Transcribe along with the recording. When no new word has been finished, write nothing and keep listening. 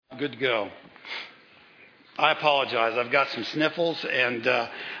good to go. I apologize. I've got some sniffles, and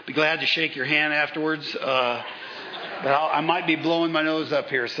be glad to shake your hand afterwards. But I might be blowing my nose up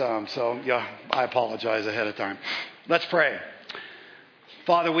here some, so yeah, I apologize ahead of time. Let's pray.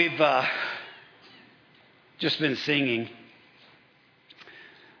 Father, we've just been singing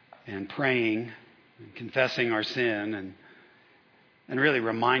and praying and confessing our sin and really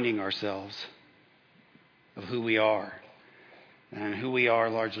reminding ourselves of who we are. And who we are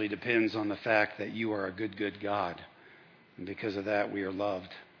largely depends on the fact that you are a good, good God. And because of that, we are loved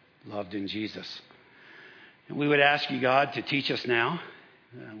in Jesus. And we would ask you, God, to teach us now.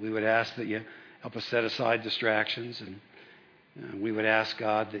 We would ask that you help us set aside distractions. And we would ask,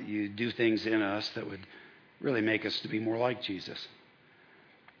 God, that you do things in us that would really make us to be more like Jesus.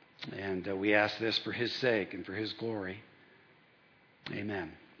 And we ask this for his sake and for his glory.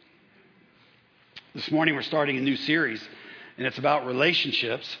 Amen. This morning we're starting a new series, and it's about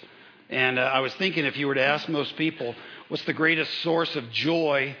relationships. And I was thinking, if you were to ask most people, what's the greatest source of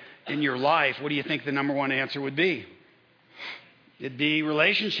joy in your life? What do you think the number one answer would be? It'd be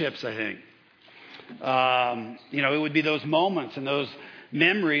relationships, I think. It would be those moments and those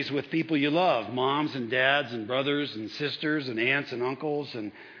memories with people you love, moms and dads and brothers and sisters and aunts and uncles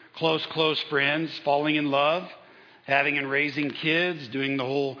and close friends, falling in love, having and raising kids, doing the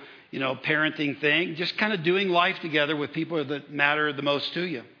whole parenting thing, just kind of doing life together with people that matter the most to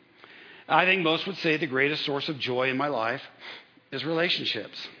you. I think most would say the greatest source of joy in my life is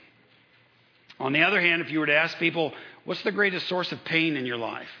relationships. On the other hand, if you were to ask people, what's the greatest source of pain in your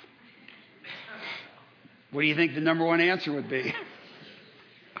life? What do you think the number one answer would be?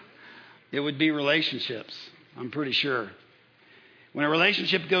 It would be relationships, I'm pretty sure. When a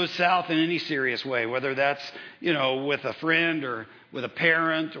relationship goes south in any serious way, whether that's, with a friend or with a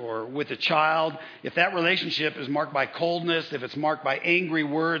parent or with a child, if that relationship is marked by coldness, if it's marked by angry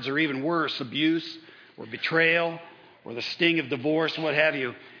words or even worse, abuse or betrayal or the sting of divorce, what have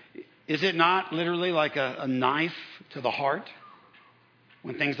you, is it not literally like a knife to the heart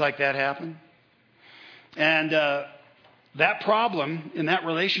when things like that happen? And that problem in that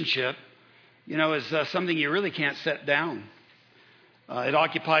relationship, is something you really can't set down. It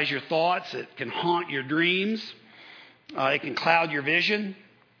occupies your thoughts. It can haunt your dreams. It can cloud your vision.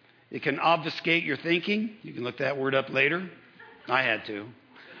 It can obfuscate your thinking. You can look that word up later. I had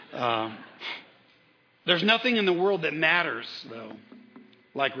to. There's nothing in the world that matters, though,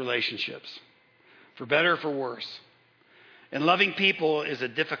 like relationships, for better or for worse. And loving people is a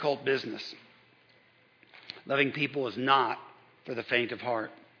difficult business. Loving people is not for the faint of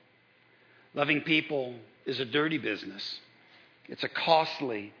heart. Loving people is a dirty business. It's a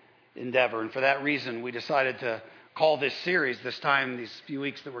costly endeavor. And for that reason, we decided to call this series, these few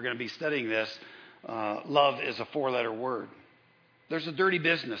weeks that we're going to be studying this, love is a 4-letter word. There's a dirty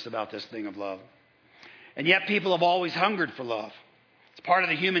business about this thing of love. And yet people have always hungered for love. It's part of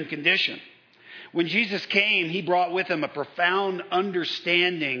the human condition. When Jesus came, he brought with him a profound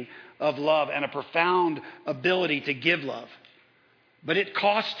understanding of love and a profound ability to give love. But it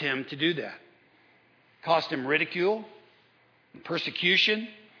cost him to do that. It cost him ridicule, persecution,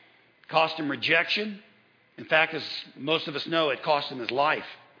 cost him rejection. In fact, as most of us know, it cost him his life.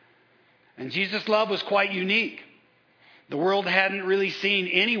 And Jesus' love was quite unique. The world hadn't really seen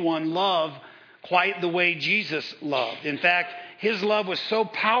anyone love quite the way Jesus loved. In fact, his love was so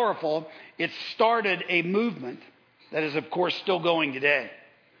powerful, it started a movement that is, of course, still going today.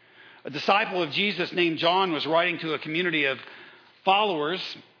 A disciple of Jesus named John was writing to a community of followers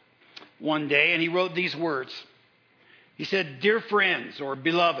one day, and he wrote these words. He said, "Dear friends," or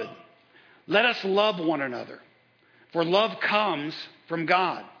beloved, "let us love one another, for love comes from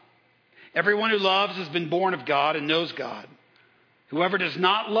God. Everyone who loves has been born of God and knows God. Whoever does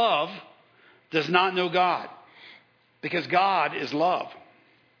not love does not know God, because God is love."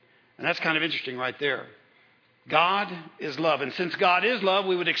 And that's kind of interesting right there. God is love. And since God is love,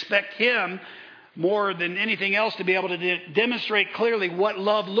 we would expect him more than anything else to be able to demonstrate clearly what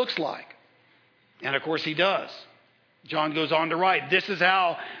love looks like. And of course he does. John goes on to write, "This is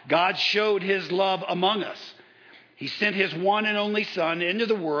how God showed his love among us. He sent his one and only Son into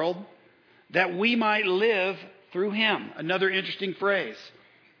the world that we might live through him." Another interesting phrase.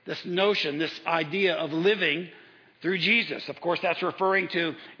 This notion, this idea of living through Jesus. Of course, that's referring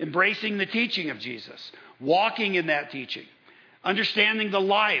to embracing the teaching of Jesus, walking in that teaching, understanding the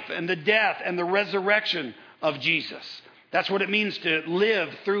life and the death and the resurrection of Jesus. That's what it means to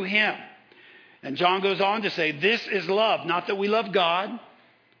live through him. And John goes on to say, this is love, not that we love God,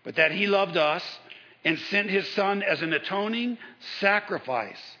 but that he loved us and sent his Son as an atoning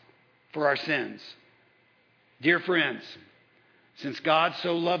sacrifice for our sins. Dear friends, Since God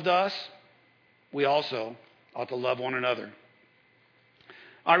so loved us, we also ought to love one another.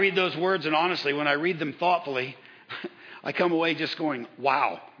 I read those words, and honestly, when I read them thoughtfully, I come away just going,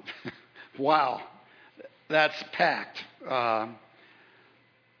 wow. Wow. That's packed.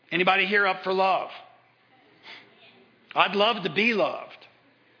 Anybody here up for love? I'd love to be loved.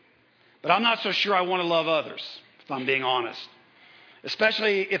 But I'm not so sure I want to love others, if I'm being honest.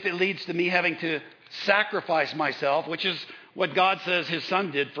 Especially if it leads to me having to sacrifice myself, which is what God says His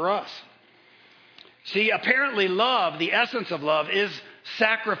Son did for us. See, apparently love, the essence of love, is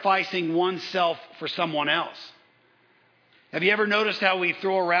sacrificing oneself for someone else. Have you ever noticed how we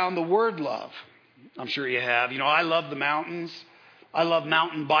throw around the word love? I'm sure you have. You know, I love the mountains. I love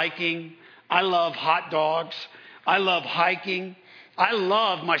mountain biking. I love hot dogs. I love hiking. I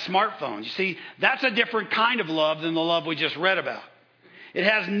love my smartphone. You see, that's a different kind of love than the love we just read about. It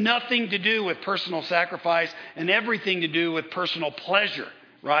has nothing to do with personal sacrifice and everything to do with personal pleasure,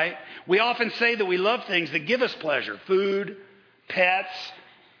 right? We often say that we love things that give us pleasure. Food, pets,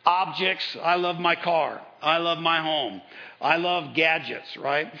 objects. I love my car. I love my home. I love gadgets,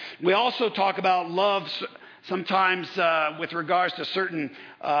 right? We also talk about love sometimes with regards to certain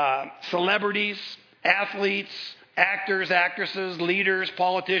celebrities, athletes, actors, actresses, leaders,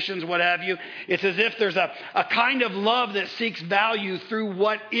 politicians, what have you. It's as if there's a kind of love that seeks value through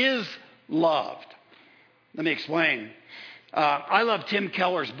what is loved. Let me explain. I love Tim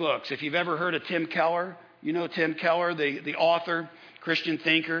Keller's books. If you've ever heard of Tim Keller, you know Tim Keller, the author, Christian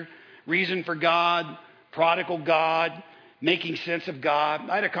thinker, Reason for God, Prodigal God, Making Sense of God.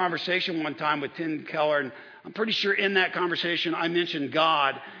 I had a conversation one time with Tim Keller, and I'm pretty sure in that conversation I mentioned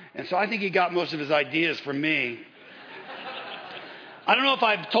God, and so I think he got most of his ideas from me. I don't know if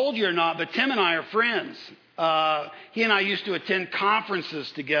I've told you or not, but Tim and I are friends. He and I used to attend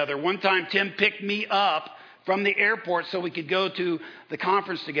conferences together. One time Tim picked me up from the airport so we could go to the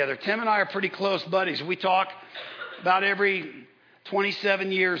conference together. Tim and I are pretty close buddies. We talk about every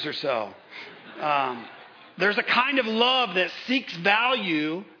 27 years or so. There's a kind of love that seeks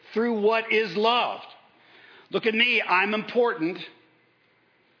value through what is loved. Look at me. I'm important.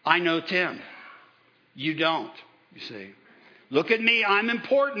 I know Tim. You don't, you see. Look at me. I'm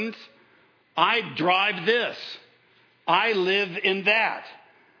important. I drive this. I live in that.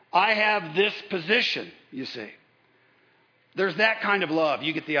 I have this position, you see. There's that kind of love.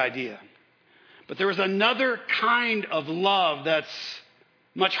 You get the idea. But there is another kind of love that's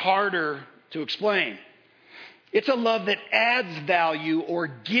much harder to explain. It's a love that adds value or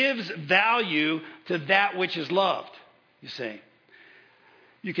gives value to that which is loved, you see.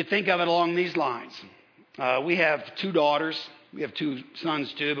 You could think of it along these lines. We have 2 daughters. We have 2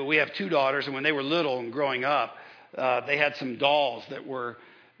 sons too, but we have 2 daughters. And when they were little and growing up, they had some dolls that were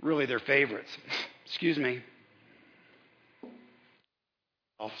really their favorites. Excuse me.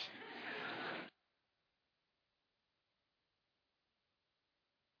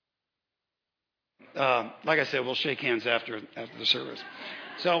 Like I said, we'll shake hands after the service.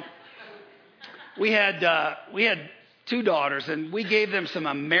 So we had 2 daughters, and we gave them some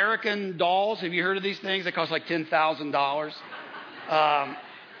American dolls. Have you heard of these things? They cost like $10,000.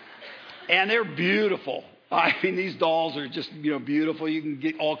 And they're beautiful. I mean, these dolls are just, beautiful. You can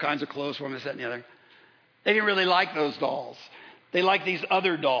get all kinds of clothes from them, this, that, and the other. They didn't really like those dolls. They liked these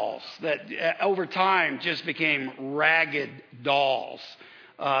other dolls that over time just became ragged dolls.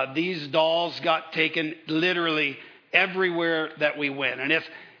 These dolls got taken literally everywhere that we went. And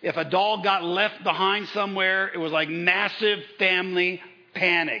if a doll got left behind somewhere, it was like massive family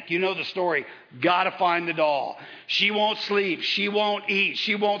panic. You know the story. Got to find the doll. She won't sleep. She won't eat.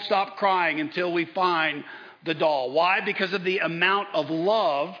 She won't stop crying until we find the doll. Why? Because of the amount of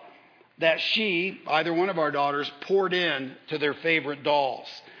love that either one of our daughters, poured in to their favorite dolls.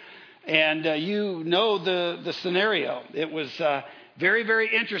 And you know the scenario. It was very,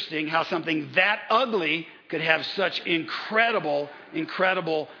 very interesting how something that ugly could have such incredible,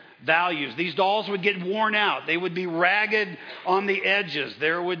 incredible values. These dolls would get worn out. They would be ragged on the edges.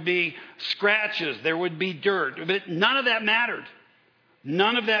 There would be scratches. There would be dirt. But none of that mattered.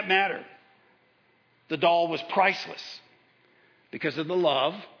 None of that mattered. The doll was priceless because of the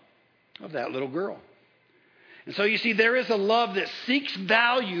love of that little girl. And so you see, there is a love that seeks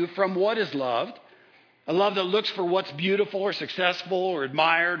value from what is loved. A love that looks for what's beautiful or successful or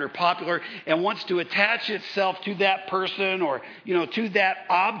admired or popular and wants to attach itself to that person or, to that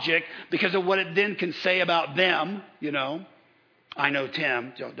object because of what it then can say about them, I know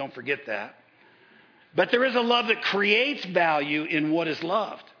Tim, don't forget that. But there is a love that creates value in what is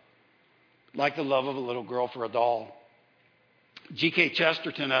loved, like the love of a little girl for a doll. G.K.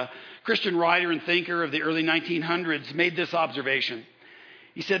 Chesterton, a Christian writer and thinker of the early 1900s made this observation.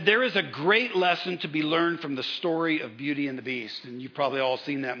 He said, there is a great lesson to be learned from the story of Beauty and the Beast. And you've probably all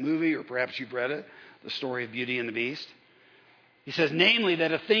seen that movie, or perhaps you've read it, the story of Beauty and the Beast. He says, namely,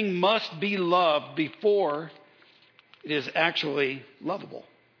 that a thing must be loved before it is actually lovable.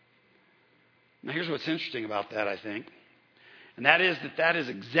 Now, here's what's interesting about that, I think. And that is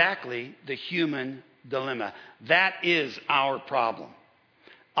exactly the human dilemma. That is our problem.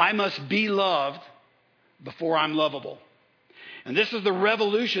 I must be loved before I'm lovable. And this is the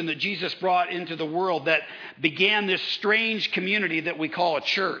revolution that Jesus brought into the world that began this strange community that we call a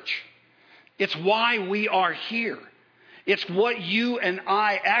church. It's why we are here. It's what you and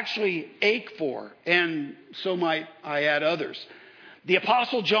I actually ache for, and so might I add others. The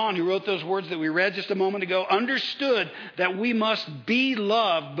Apostle John, who wrote those words that we read just a moment ago, understood that we must be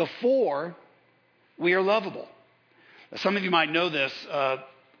loved before we are lovable. Some of you might know this.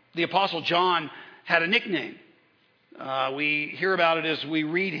 The Apostle John had a nickname. We hear about it as we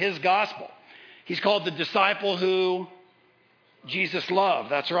read his gospel. He's called the disciple who Jesus loved.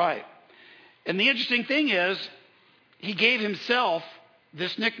 That's right. And the interesting thing is, he gave himself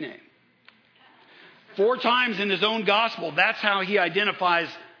this nickname. 4 times in his own gospel, that's how he identifies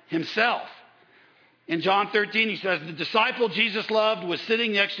himself. In John 13, he says, the disciple Jesus loved was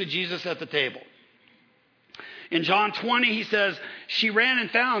sitting next to Jesus at the table. In John 20, he says, she ran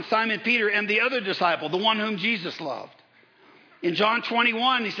and found Simon Peter and the other disciple, the one whom Jesus loved. In John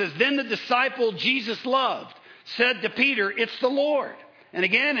 21, he says, then the disciple Jesus loved said to Peter, it's the Lord. And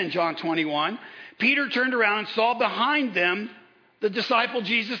again in John 21, Peter turned around and saw behind them the disciple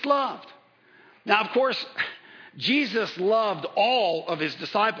Jesus loved. Now, of course, Jesus loved all of his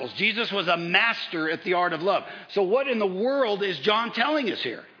disciples. Jesus was a master at the art of love. So what in the world is John telling us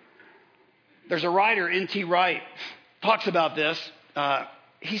here? There's a writer, N.T. Wright, talks about this.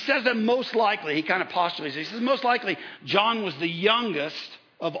 He says that most likely, he kind of postulates, he says most likely John was the youngest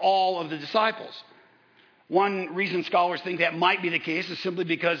of all of the disciples. One reason scholars think that might be the case is simply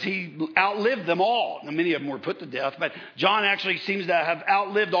because he outlived them all. Now, many of them were put to death, but John actually seems to have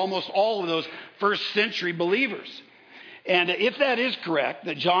outlived almost all of those first century believers. And if that is correct,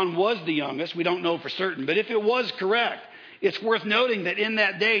 that John was the youngest, we don't know for certain, but if it was correct, it's worth noting that in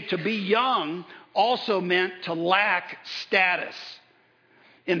that day, to be young also meant to lack status.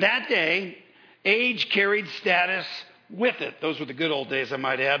 In that day, age carried status with it. Those were the good old days, I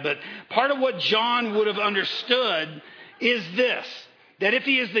might add. But part of what John would have understood is this, that if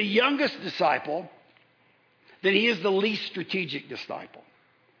he is the youngest disciple, then he is the least strategic disciple.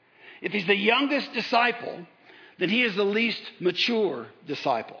 If he's the youngest disciple, then he is the least mature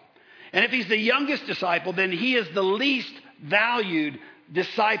disciple. And if he's the youngest disciple, then he is the least valued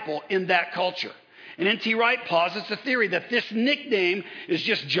disciple in that culture. And N.T. Wright posits a theory that this nickname is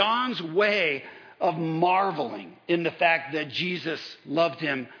just John's way of marveling in the fact that Jesus loved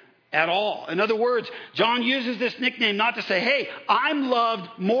him at all. In other words, John uses this nickname not to say, hey, I'm loved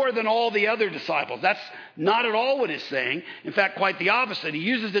more than all the other disciples. That's not at all what he's saying. In fact, quite the opposite. He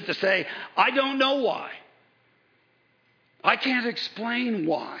uses it to say, I don't know why. I can't explain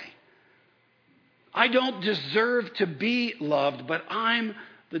why. I don't deserve to be loved, but I'm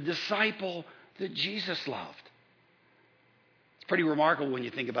the disciple that Jesus loved. It's pretty remarkable when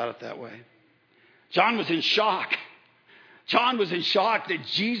you think about it that way. John was in shock. John was in shock that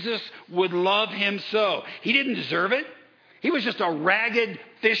Jesus would love him so. He didn't deserve it. He was just a ragged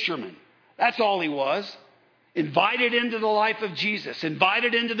fisherman. That's all he was. Invited into the life of Jesus.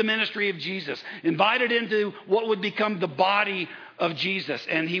 Invited into the ministry of Jesus. Invited into what would become the body of Jesus.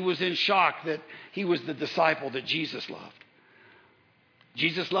 And he was in shock that he was the disciple that Jesus loved.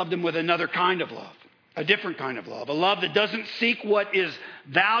 Jesus loved him with another kind of love. A different kind of love. A love that doesn't seek what is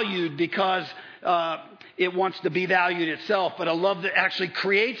valued because it wants to be valued itself, but a love that actually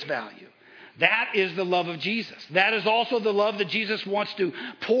creates value. That is the love of Jesus. That is also the love that Jesus wants to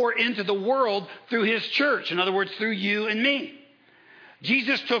pour into the world through his church. In other words, through you and me.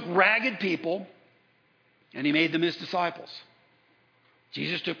 Jesus took ragged people and he made them his disciples.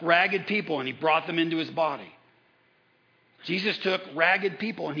 Jesus took ragged people and he brought them into his body. Jesus took ragged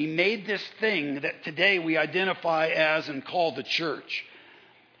people and he made this thing that today we identify as and call the church.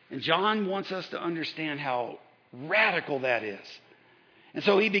 And John wants us to understand how radical that is. And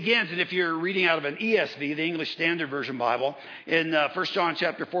so he begins, and if you're reading out of an ESV, the English Standard Version Bible, in 1 John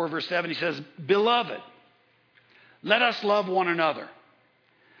chapter 4, verse 7, he says, Beloved, let us love one another.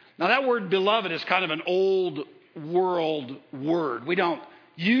 Now that word beloved is kind of an old world word. We don't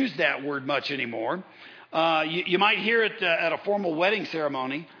use that word much anymore. You might hear it at a formal wedding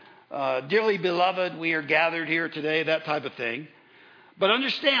ceremony. Dearly beloved, we are gathered here today, that type of thing. But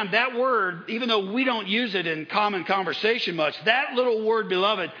understand that word, even though we don't use it in common conversation much, that little word,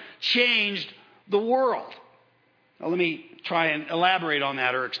 beloved, changed the world. Now, let me try and elaborate on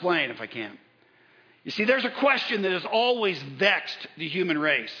that or explain if I can. You see, there's a question that has always vexed the human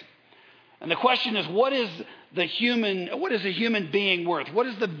race. And the question is, what is a human being worth? What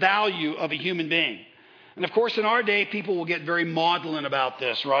is the value of a human being? And of course, in our day, people will get very maudlin about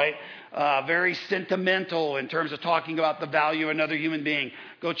this, right? Very sentimental in terms of talking about the value of another human being.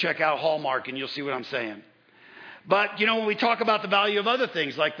 Go check out Hallmark and you'll see what I'm saying. But, when we talk about the value of other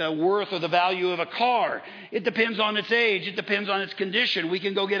things, like the worth or the value of a car, it depends on its age. It depends on its condition. We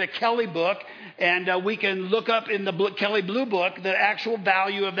can go get a Kelly book and we can look up in the Kelly Blue Book the actual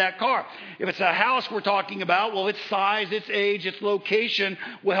value of that car. If it's a house we're talking about, well, its size, its age, its location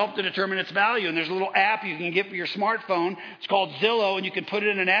will help to determine its value. And there's a little app you can get for your smartphone. It's called Zillow, and you can put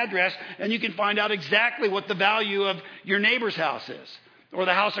in an address and you can find out exactly what the value of your neighbor's house is, or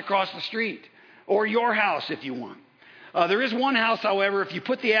the house across the street, or your house if you want. There is one house, however, if you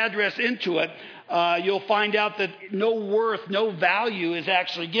put the address into it, you'll find out that no worth, no value is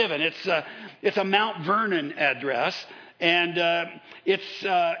actually given. It's a Mount Vernon address, and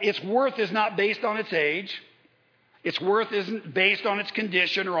its worth is not based on its age. Its worth isn't based on its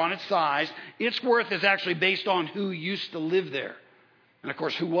condition or on its size. Its worth is actually based on who used to live there. And of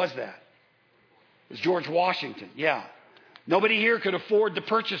course, who was that? It was George Washington, yeah. Nobody here could afford to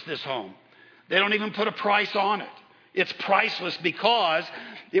purchase this home. They don't even put a price on it. It's priceless because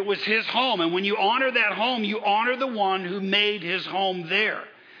it was his home. And when you honor that home, you honor the one who made his home there.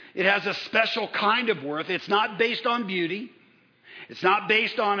 It has a special kind of worth. It's not based on beauty. It's not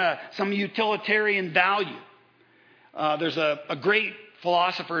based on some utilitarian value. There's a great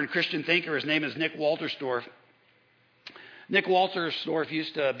philosopher and Christian thinker. His name is Nick Walterstorff. Nick Walterstorff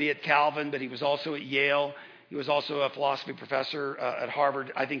used to be at Calvin, but he was also at Yale. He was also a philosophy professor at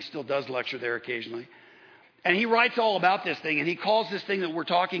Harvard. I think still does lecture there occasionally. And he writes all about this thing, and he calls this thing that we're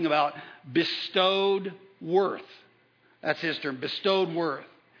talking about bestowed worth. That's his term, bestowed worth.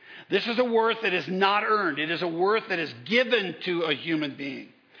 This is a worth that is not earned. It is a worth that is given to a human being.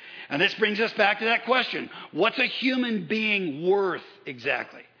 And this brings us back to that question. What's a human being worth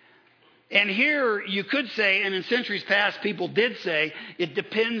exactly? And here you could say, and in centuries past people did say, it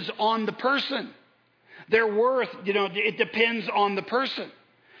depends on the person. Their worth, it depends on the person.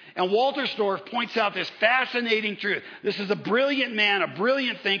 And Walterstorff points out this fascinating truth. This is a brilliant man, a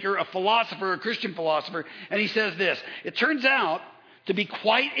brilliant thinker, a philosopher, a Christian philosopher. And he says this: it turns out to be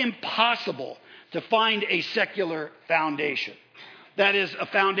quite impossible to find a secular foundation. That is, a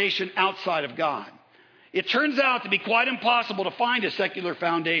foundation outside of God. It turns out to be quite impossible to find a secular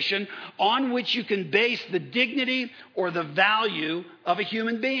foundation on which you can base the dignity or the value of a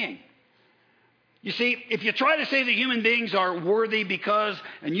human being. You see, if you try to say that human beings are worthy because,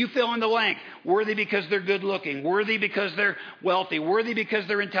 and you fill in the blank, worthy because they're good looking, worthy because they're wealthy, worthy because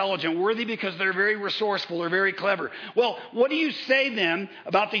they're intelligent, worthy because they're very resourceful or very clever. Well, what do you say then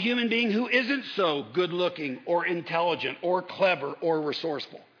about the human being who isn't so good looking or intelligent or clever or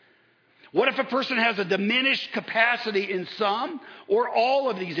resourceful? What if a person has a diminished capacity in some or all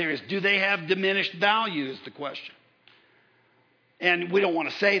of these areas? Do they have diminished value is the question. And we don't want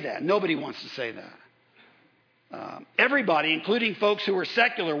to say that. Nobody wants to say that. Everybody, including folks who are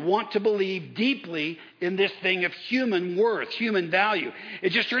secular, want to believe deeply in this thing of human worth, human value.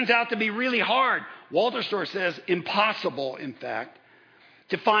 It just turns out to be really hard. Walterstorff says impossible, in fact,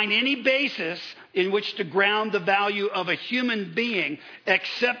 to find any basis in which to ground the value of a human being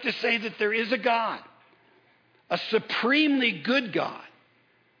except to say that there is a God, a supremely good God,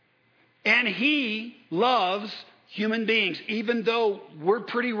 and He loves human beings, even though we're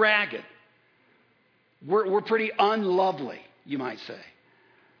pretty ragged. We're pretty unlovely, you might say.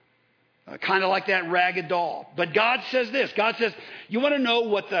 Kind of like that ragged doll. But God says this. God says, you want to know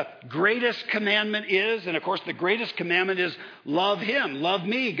what the greatest commandment is? And of course, the greatest commandment is love Him. Love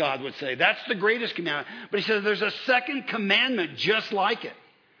me, God would say. That's the greatest commandment. But He says there's a second commandment just like it.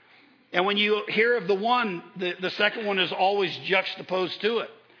 And when you hear of the one, the second one is always juxtaposed to it.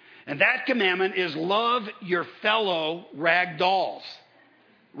 And that commandment is love your fellow rag dolls,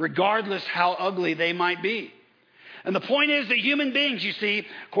 regardless how ugly they might be. And the point is that human beings, you see,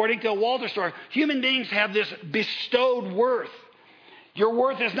 according to Walterstorff, human beings have this bestowed worth. Your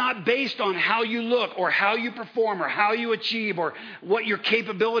worth is not based on how you look or how you perform or how you achieve or what your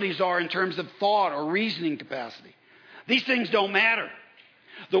capabilities are in terms of thought or reasoning capacity. These things don't matter.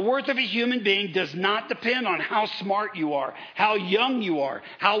 The worth of a human being does not depend on how smart you are, how young you are,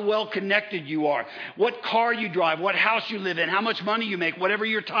 how well connected you are, what car you drive, what house you live in, how much money you make, whatever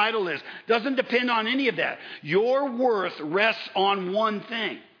your title is. Doesn't depend on any of that. Your worth rests on one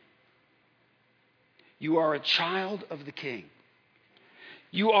thing. You are a child of the King.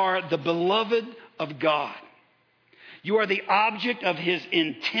 You are the beloved of God. You are the object of his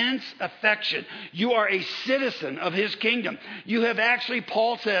intense affection. You are a citizen of his kingdom. You have actually,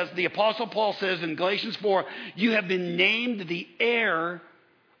 the Apostle Paul says in Galatians 4, you have been named the heir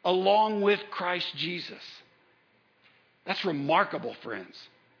along with Christ Jesus. That's remarkable, friends.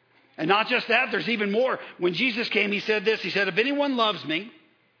 And not just that, there's even more. When Jesus came, he said this. He said, if anyone loves me,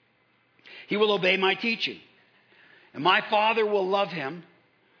 he will obey my teaching. And my Father will love him,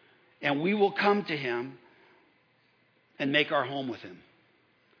 and we will come to him and make our home with him.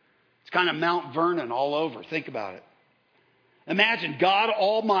 It's kind of Mount Vernon all over. Think about it. Imagine God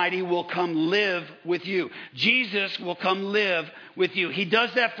Almighty will come live with you. Jesus will come live with you. He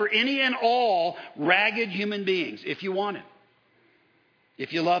does that for any and all ragged human beings if you want him,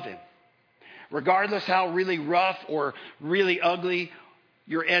 if you love him. Regardless how really rough or really ugly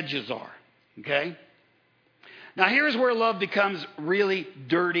your edges are. Okay? Now here's where love becomes really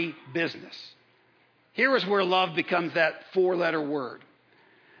dirty business. Here is where love becomes that 4-letter word.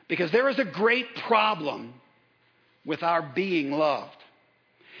 Because there is a great problem with our being loved.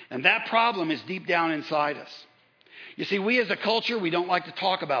 And that problem is deep down inside us. You see, we as a culture, we don't like to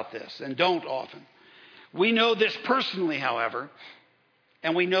talk about this and don't often. We know this personally, however,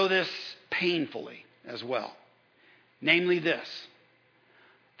 and we know this painfully as well. Namely this,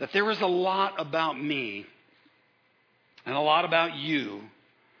 that there is a lot about me and a lot about you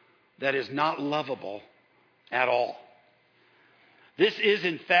that is not lovable at all. This is,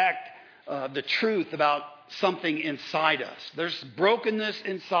 in fact, the truth about something inside us. There's brokenness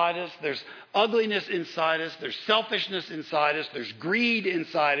inside us. There's ugliness inside us. There's selfishness inside us. There's greed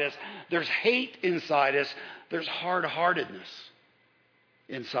inside us. There's hate inside us. There's hard-heartedness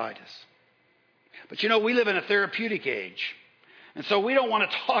inside us. But you know, we live in a therapeutic age. And so we don't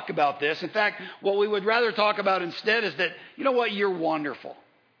want to talk about this. In fact, what we would rather talk about instead is that, you know what, you're wonderful.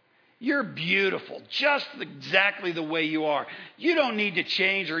 You're beautiful, just exactly the way you are. You don't need to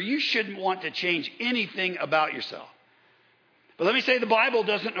change, or you shouldn't want to change anything about yourself. But let me say, the Bible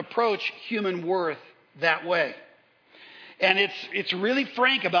doesn't approach human worth that way. And it's really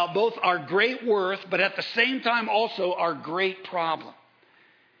frank about both our great worth, but at the same time also our great problem.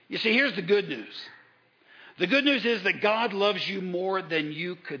 You see, here's the good news. The good news is that God loves you more than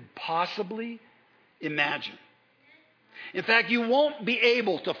you could possibly imagine. In fact, you won't be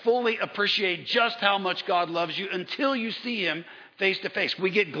able to fully appreciate just how much God loves you until you see him face to face. We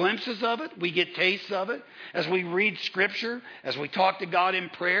get glimpses of it. We get tastes of it as we read Scripture, as we talk to God in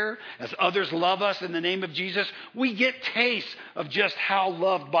prayer, as others love us in the name of Jesus. We get tastes of just how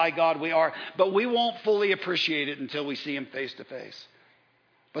loved by God we are, but we won't fully appreciate it until we see him face to face.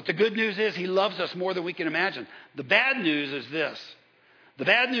 But the good news is he loves us more than we can imagine. The bad news is this. The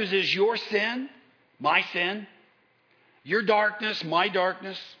bad news is your sin, my sin, your darkness, my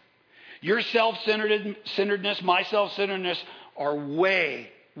darkness, your self-centeredness, my self-centeredness are way,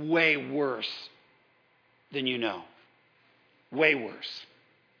 way worse than you know. Way worse.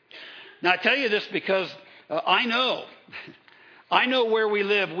 Now, I tell you this because I know where we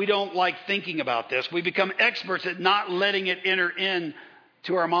live, we don't like thinking about this. We become experts at not letting it enter in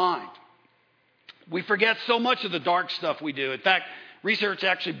to our mind. We forget so much of the dark stuff we do. In fact, research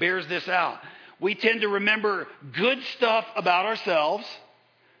actually bears this out. We tend to remember good stuff about ourselves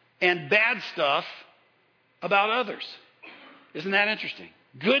and bad stuff about others. Isn't that interesting?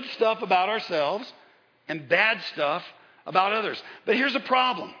 Good stuff about ourselves and bad stuff about others. But here's the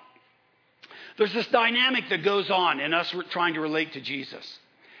problem. There's this dynamic that goes on in us trying to relate to Jesus.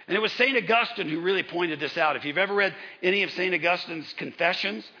 And it was St. Augustine who really pointed this out. If you've ever read any of St. Augustine's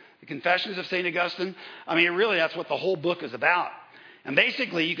Confessions, the Confessions of St. Augustine, I mean, really that's what the whole book is about. And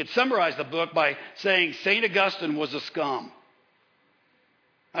basically, you could summarize the book by saying St. Augustine was a scum.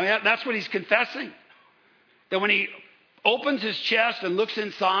 I mean, that's what he's confessing. That when he opens his chest and looks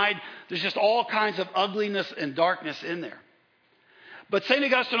inside, there's just all kinds of ugliness and darkness in there. But St.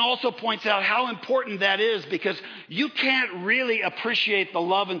 Augustine also points out how important that is, because you can't really appreciate the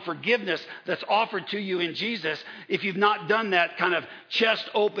love and forgiveness that's offered to you in Jesus if you've not done that kind of chest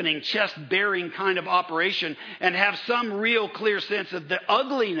opening, chest bearing kind of operation and have some real clear sense of the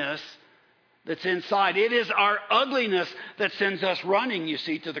ugliness that's inside. It is our ugliness that sends us running, you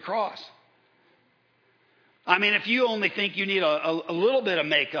see, to the cross. I mean, if you only think you need a little bit of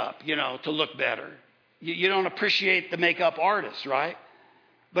makeup, to look better, you don't appreciate the makeup artist, right?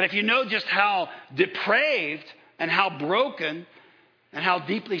 But if you know just how depraved and how broken and how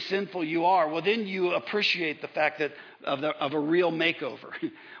deeply sinful you are, well, then you appreciate the fact that of a real makeover.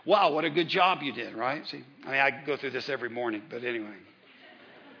 Wow, what a good job you did, right? See, I mean, I go through this every morning, but anyway.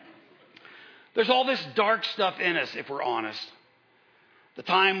 There's all this dark stuff in us, if we're honest. The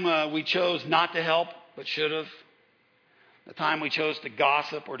time we chose not to help, but should have. The time we chose to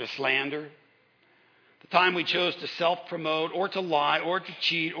gossip or to slander. The time we chose to self-promote or to lie or to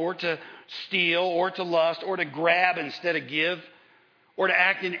cheat or to steal or to lust or to grab instead of give. Or to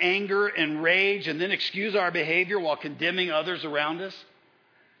act in anger and rage and then excuse our behavior while condemning others around us.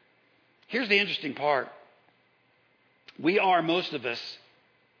 Here's the interesting part. We are, most of us,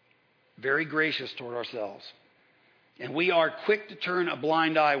 very gracious toward ourselves. And we are quick to turn a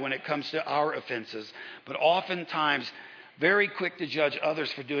blind eye when it comes to our offenses, but oftentimes very quick to judge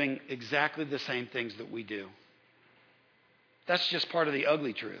others for doing exactly the same things that we do. That's just part of the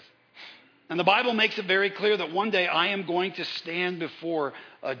ugly truth. And the Bible makes it very clear that one day I am going to stand before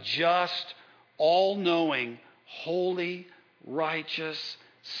a just, all-knowing, holy, righteous,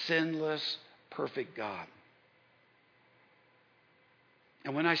 sinless, perfect God.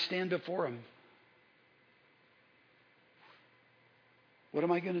 And when I stand before Him, what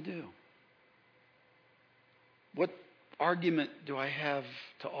am I going to do? What argument do I have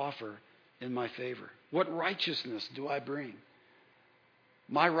to offer in my favor? What righteousness do I bring?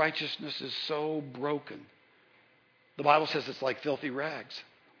 My righteousness is so broken. The Bible says it's like filthy rags.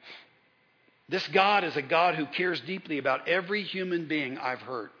 This God is a God who cares deeply about every human being I've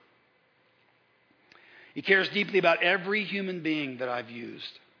hurt. He cares deeply about every human being that I've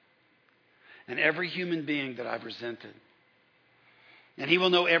used and every human being that I've resented. And He will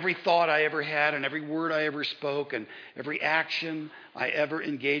know every thought I ever had and every word I ever spoke and every action I ever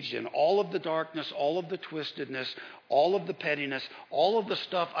engaged in. All of the darkness, all of the twistedness, all of the pettiness, all of the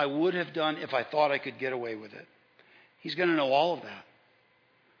stuff I would have done if I thought I could get away with it. He's going to know all of that.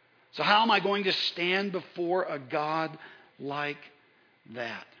 So how am I going to stand before a God like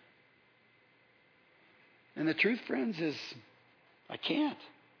that? And the truth, friends, is I can't.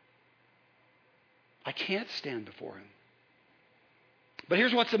 I can't stand before Him. But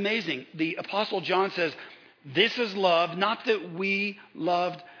here's what's amazing. The Apostle John says, this is love, not that we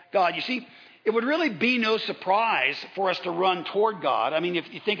loved God. You see, it would really be no surprise for us to run toward God. I mean, if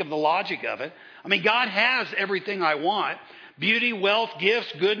you think of the logic of it. I mean, God has everything I want. Beauty, wealth,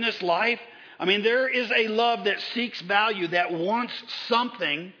 gifts, goodness, life. I mean, there is a love that seeks value, that wants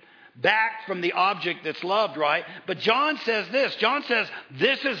something back from the object that's loved, right? But John says this. John says,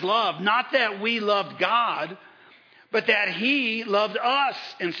 this is love, not that we loved God, but that He loved us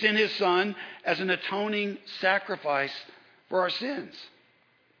and sent His Son as an atoning sacrifice for our sins.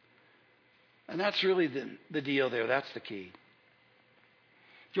 And that's really the deal there. That's the key.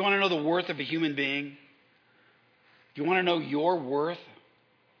 Do you want to know the worth of a human being? Do you want to know your worth?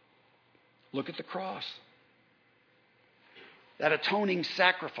 Look at the cross. That atoning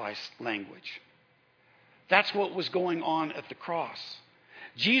sacrifice language. That's what was going on at the cross.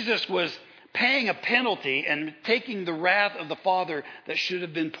 Jesus was paying a penalty and taking the wrath of the Father that should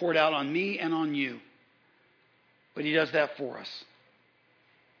have been poured out on me and on you. But He does that for us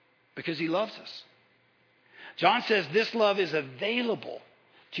because He loves us. John says this love is available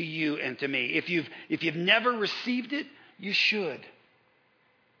to you and to me. If you've never received it, you should.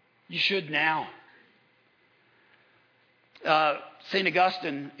 You should now. St.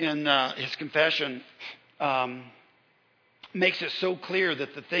 Augustine in his confession makes it so clear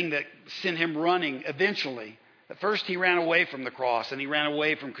that the thing that sent him running eventually, at first he ran away from the cross and he ran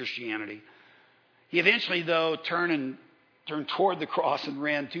away from Christianity. He eventually, though, turned toward the cross and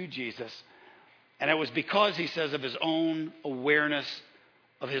ran to Jesus. And it was because, he says, of his own awareness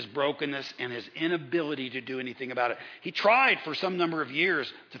of his brokenness and his inability to do anything about it. He tried for some number of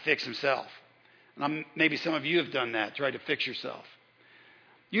years to fix himself. And maybe some of you have done that, tried to fix yourself.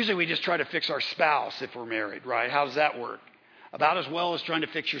 Usually we just try to fix our spouse if we're married, right? How does that work? About as well as trying to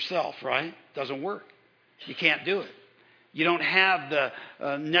fix yourself, right? Doesn't work. You can't do it. You don't have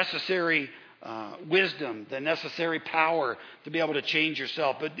the necessary wisdom, the necessary power to be able to change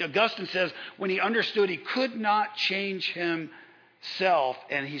yourself. But Augustine says when he understood he could not change himself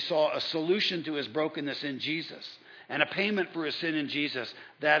and he saw a solution to his brokenness in Jesus and a payment for his sin in Jesus,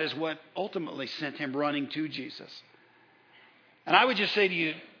 that is what ultimately sent him running to Jesus. And I would just say to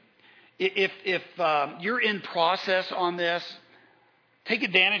you, if you're in process on this, take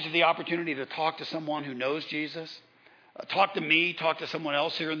advantage of the opportunity to talk to someone who knows Jesus. Talk to me, talk to someone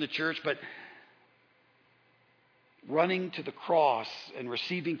else here in the church. But running to the cross and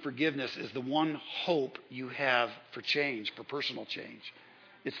receiving forgiveness is the one hope you have for change, for personal change.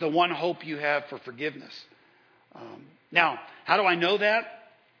 It's the one hope you have for forgiveness. Now, how do I know that?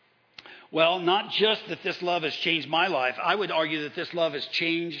 Well, not just that this love has changed my life. I would argue that this love has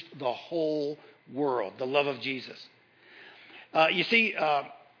changed the whole world, the love of Jesus. You see,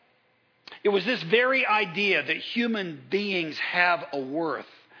 it was this very idea that human beings have a worth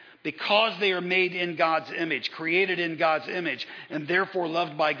because they are made in God's image, created in God's image, and therefore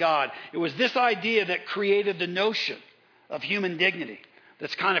loved by God. It was this idea that created the notion of human dignity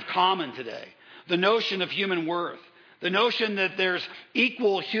that's kind of common today. The notion of human worth. The notion that there's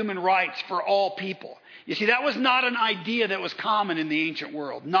equal human rights for all people. You see, that was not an idea that was common in the ancient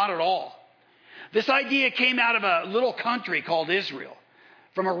world. Not at all. This idea came out of a little country called Israel,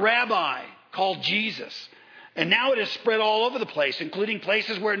 from a rabbi called Jesus. And now it has spread all over the place, including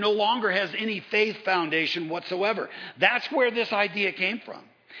places where it no longer has any faith foundation whatsoever. That's where this idea came from.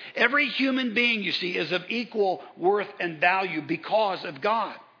 Every human being, you see, is of equal worth and value because of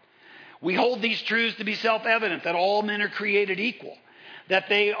God. We hold these truths to be self-evident, that all men are created equal, that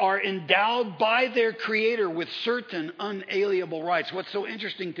they are endowed by their Creator with certain unalienable rights. What's so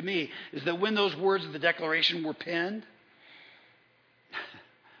interesting to me is that when those words of the Declaration were penned,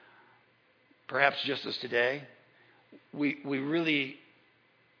 perhaps just as today, they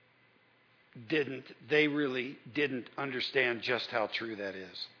really didn't understand just how true that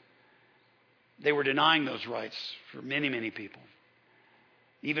is. They were denying those rights for many, many people,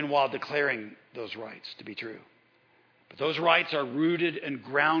 even while declaring those rights to be true. But those rights are rooted and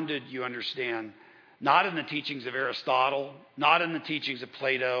grounded, you understand, not in the teachings of Aristotle, not in the teachings of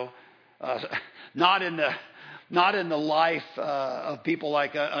Plato, not in the life of people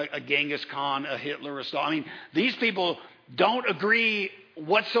like a Genghis Khan, a Hitler, a Stalin. I mean, these people don't agree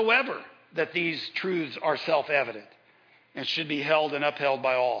whatsoever that these truths are self-evident and should be held and upheld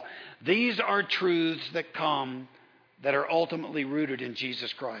by all. These are truths that are ultimately rooted in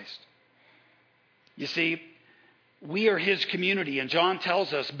Jesus Christ. You see, we are His community, and John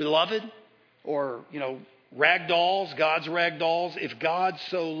tells us, beloved, or, ragdolls, God's ragdolls, if God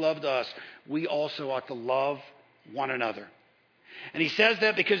so loved us, we also ought to love one another. And he says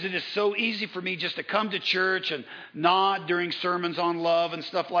that because it is so easy for me just to come to church and nod during sermons on love and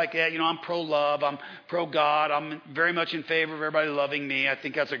stuff like that. I'm pro-love, I'm pro-God, I'm very much in favor of everybody loving me. I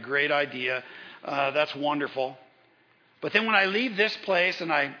think that's a great idea. That's wonderful. But then when I leave this place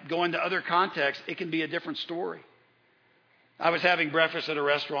and I go into other contexts, it can be a different story. I was having breakfast at a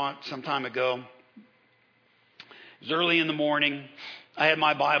restaurant some time ago. It was early in the morning. I had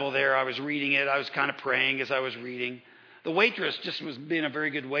my Bible there. I was reading it. I was kind of praying as I was reading. The waitress just was being a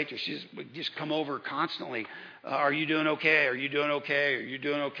very good waitress. She would just come over constantly. Are you doing okay? Are you doing okay? Are you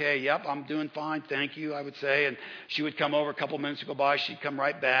doing okay? Yep, I'm doing fine. Thank you, I would say. And she would come over. A couple minutes would go by. She'd come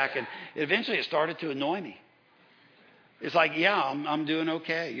right back. And eventually it started to annoy me. It's like, yeah, I'm doing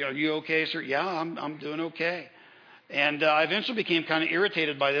okay. Are you okay, sir? Yeah, I'm doing okay. And I eventually became kind of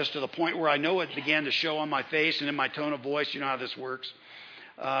irritated by this to the point where I know it began to show on my face and in my tone of voice. You know how this works.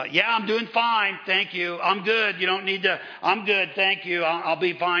 Yeah, I'm doing fine. Thank you. I'm good. You don't need to. I'm good. Thank you. I'll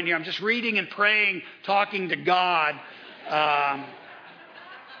be fine here. I'm just reading and praying, talking to God.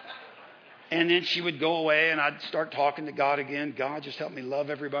 And then she would go away and I'd start talking to God again. God, just help me love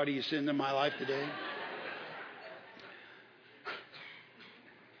everybody you send in my life today.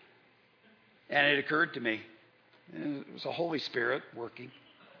 And it occurred to me. It was the Holy Spirit working.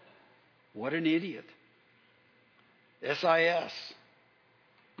 What an idiot. SIS.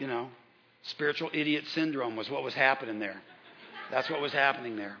 Spiritual idiot syndrome was what was happening there. That's what was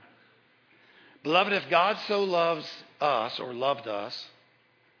happening there. Beloved, if God so loves us or loved us,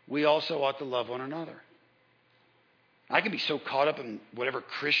 we also ought to love one another. I can be so caught up in whatever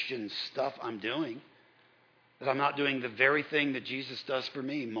Christian stuff I'm doing that I'm not doing the very thing that Jesus does for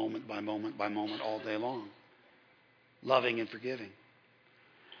me moment by moment by moment all day long. Loving and forgiving.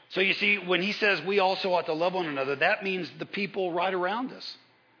 So you see, when he says we also ought to love one another, that means the people right around us.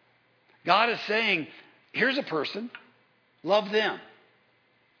 God is saying, here's a person, love them,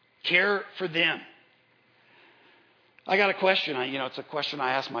 care for them. I got a question. It's a question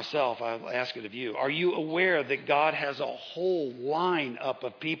I ask myself. I'll ask it of you. Are you aware that God has a whole lineup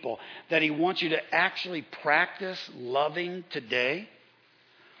of people that He wants you to actually practice loving today?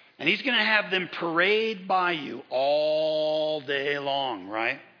 And He's going to have them parade by you all day long,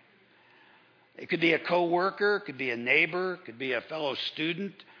 right? It could be a coworker, it could be a neighbor, it could be a fellow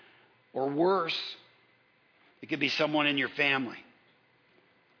student, or worse, it could be someone in your family.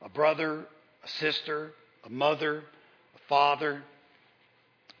 A brother, a sister, a mother, a father,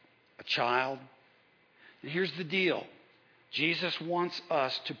 a child. And here's the deal. Jesus wants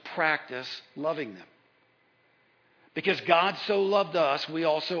us to practice loving them. Because God so loved us, we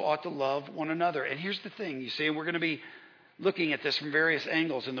also ought to love one another. And here's the thing, you see, and we're going to be looking at this from various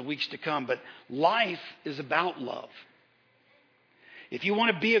angles in the weeks to come, but life is about love. If you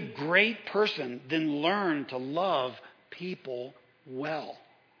want to be a great person, then learn to love people well.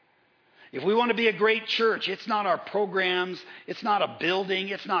 If we want to be a great church, it's not our programs, it's not a building,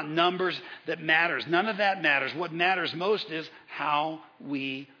 it's not numbers that matters. None of that matters. What matters most is how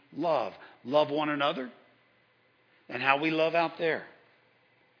we love. Love one another and how we love out there.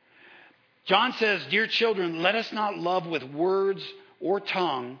 John says, "Dear children, let us not love with words or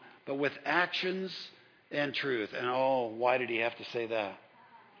tongue, but with actions and truth." And oh, why did he have to say that?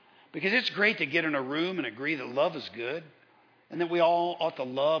 Because it's great to get in a room and agree that love is good and that we all ought to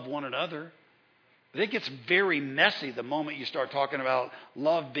love one another. But it gets very messy the moment you start talking about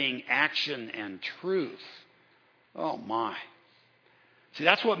love being action and truth. Oh my. See,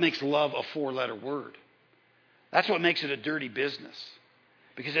 that's what makes love a 4-letter word. That's what makes it a dirty business.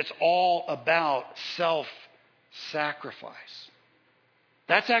 Because it's all about self-sacrifice.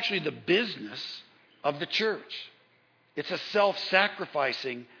 That's actually the business of the church. It's a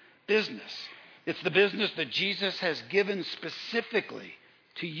self-sacrificing business. It's the business that Jesus has given specifically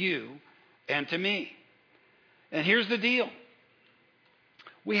to you and to me. And here's the deal.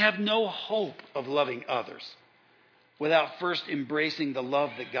 We have no hope of loving others without first embracing the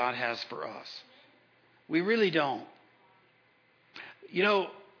love that God has for us. We really don't. You know,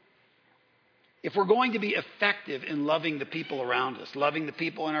 if we're going to be effective in loving the people around us, loving the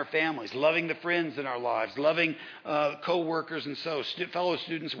people in our families, loving the friends in our lives, loving co-workers and fellow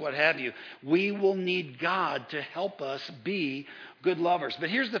students, what have you, we will need God to help us be good lovers. But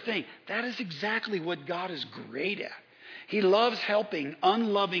here's the thing. That is exactly what God is great at. He loves helping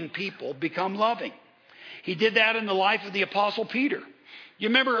unloving people become loving. He did that in the life of the Apostle Peter. You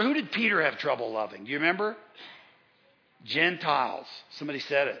remember, who did Peter have trouble loving? Do you remember? Gentiles. Somebody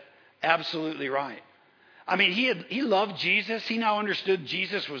said it. Absolutely right. I mean, he loved Jesus. He now understood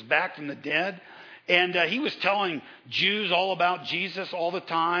Jesus was back from the dead. And he was telling Jews all about Jesus all the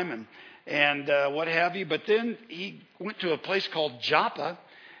time and what have you. But then he went to a place called Joppa,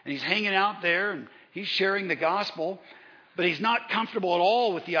 and he's hanging out there, and he's sharing the gospel. But he's not comfortable at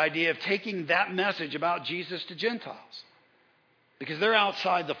all with the idea of taking that message about Jesus to Gentiles. Because they're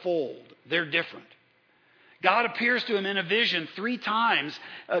outside the fold. They're different. God appears to him in a vision 3 times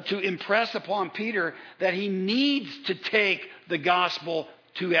to impress upon Peter that he needs to take the gospel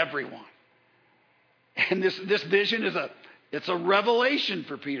to everyone. And this vision it's a revelation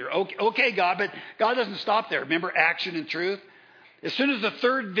for Peter. Okay, God, but God doesn't stop there. Remember, action and truth? As soon as the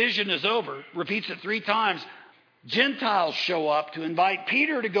 3rd vision is over, repeats it 3 times, Gentiles show up to invite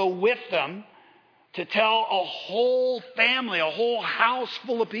Peter to go with them to tell a whole family, a whole house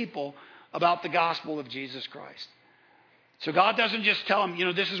full of people about the gospel of Jesus Christ. So God doesn't just tell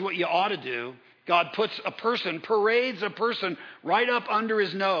them, this is what you ought to do. God parades a person right up under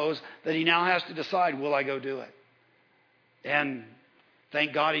his nose that he now has to decide, will I go do it? And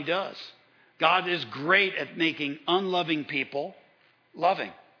thank God he does. God is great at making unloving people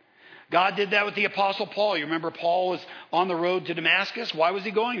loving. God did that with the Apostle Paul. You remember Paul was on the road to Damascus. Why was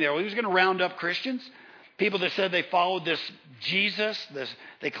he going there? Well, he was going to round up Christians. People that said they followed this Jesus,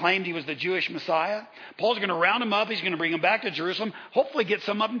 they claimed he was the Jewish Messiah. Paul's going to round them up. He's going to bring them back to Jerusalem, hopefully get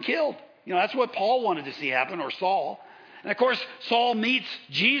some of them killed. That's what Paul wanted to see happen, or Saul. And of course, Saul meets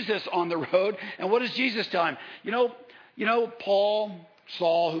Jesus on the road. And what does Jesus tell him? Paul,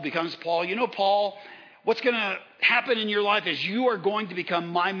 Saul, who becomes Paul, Paul, what's going to happen in your life is you are going to become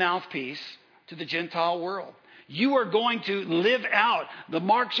my mouthpiece to the Gentile world. You are going to live out. The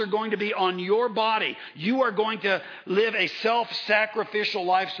marks are going to be on your body. You are going to live a self-sacrificial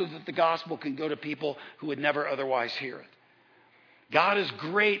life so that the gospel can go to people who would never otherwise hear it. God is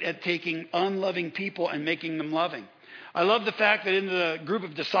great at taking unloving people and making them loving. I love the fact that in the group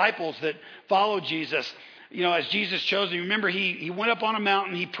of disciples that followed Jesus, as Jesus chose them, remember he went up on a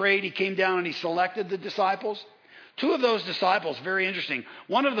mountain, he prayed, he came down and he selected the disciples. 2 of those disciples, very interesting.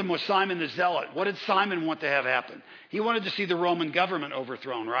 One of them was Simon the Zealot. What did Simon want to have happen? He wanted to see the Roman government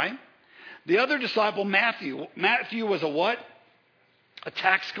overthrown, right? The other disciple, Matthew. Matthew was a what? A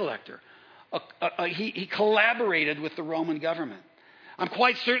tax collector. He collaborated with the Roman government. I'm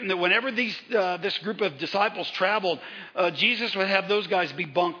quite certain that whenever this group of disciples traveled, Jesus would have those guys be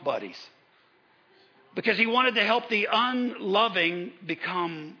bunk buddies. Because he wanted to help the unloving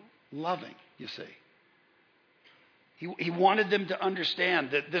become loving, you see. He wanted them to understand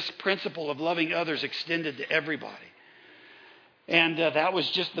that this principle of loving others extended to everybody. And that was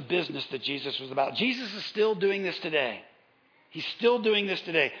just the business that Jesus was about. Jesus is still doing this today. He's still doing this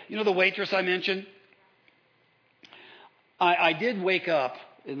today. The waitress I mentioned? I did wake up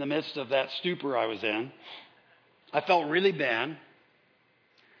in the midst of that stupor I was in. I felt really bad.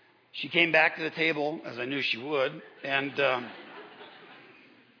 She came back to the table, as I knew she would, and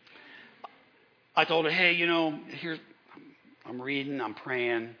I told her, hey, I'm reading, I'm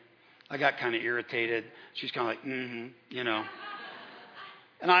praying. I got kind of irritated. She's kind of like,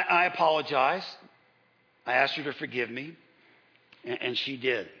 And I apologized. I asked her to forgive me, and she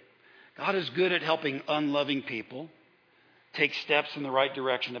did. God is good at helping unloving people take steps in the right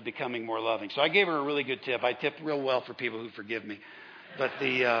direction of becoming more loving. So I gave her a really good tip. I tip real well for people who forgive me. But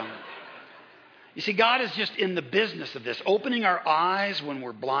you see, God is just in the business of this, opening our eyes when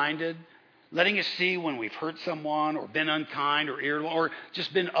we're blinded, letting us see when we've hurt someone or been unkind or irritable or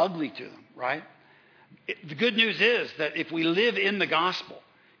just been ugly to them, right? The good news is that if we live in the gospel,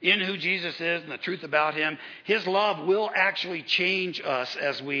 in who Jesus is and the truth about him, his love will actually change us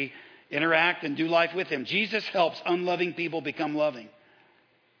as we interact and do life with him. Jesus helps unloving people become loving.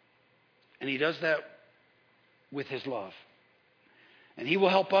 And he does that with his love. And he will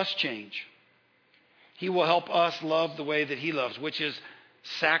help us change. He will help us love the way that he loves, which is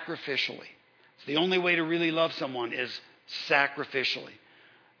sacrificially. It's the only way to really love someone is sacrificially.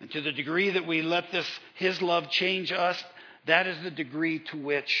 And to the degree that we let his love change us, that is the degree to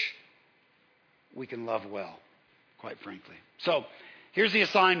which we can love well, quite frankly. So here's the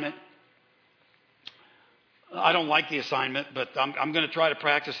assignment. I don't like the assignment, but I'm going to try to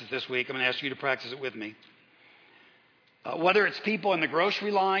practice it this week. I'm going to ask you to practice it with me. Whether it's people in the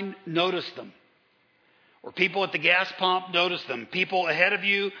grocery line, notice them. Or people at the gas pump, notice them. People ahead of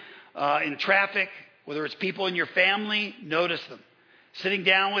you in traffic, whether it's people in your family, notice them. Sitting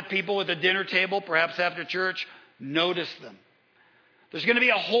down with people at the dinner table, perhaps after church, notice them. There's going to be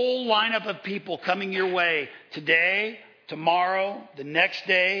a whole lineup of people coming your way today, tomorrow, the next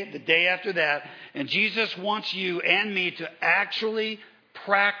day, the day after that. And Jesus wants you and me to actually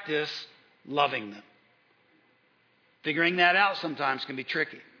practice loving them. Figuring that out sometimes can be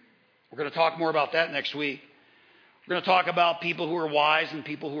tricky. We're going to talk more about that next week. We're going to talk about people who are wise and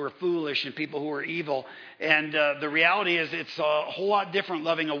people who are foolish and people who are evil. And the reality is it's a whole lot different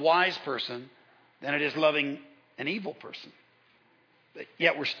loving a wise person than it is loving an evil person. But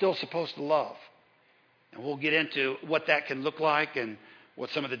yet we're still supposed to love. And we'll get into what that can look like and what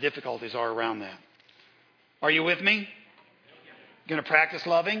some of the difficulties are around that. Are you with me? Going to practice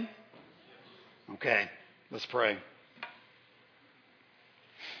loving? Okay, let's pray.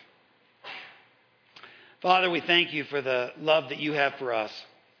 Father, we thank you for the love that you have for us.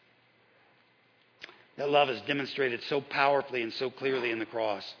 That love is demonstrated so powerfully and so clearly in the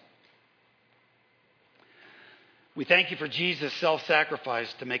cross. We thank you for Jesus'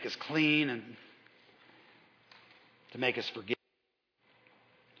 self-sacrifice to make us clean and to make us forgive.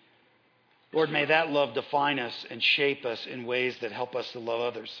 Lord, may that love define us and shape us in ways that help us to love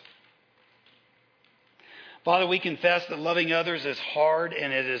others. Father, we confess that loving others is hard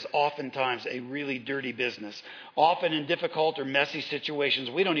and it is oftentimes a really dirty business. Often in difficult or messy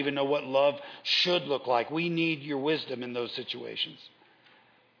situations, we don't even know what love should look like. We need your wisdom in those situations.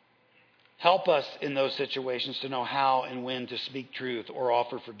 Help us in those situations to know how and when to speak truth or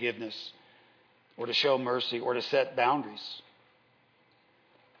offer forgiveness or to show mercy or to set boundaries.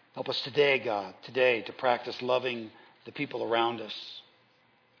 Help us today, God, to practice loving the people around us.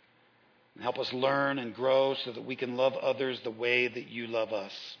 And help us learn and grow so that we can love others the way that you love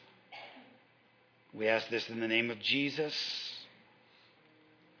us. We ask this in the name of Jesus,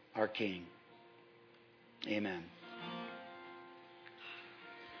 our King. Amen.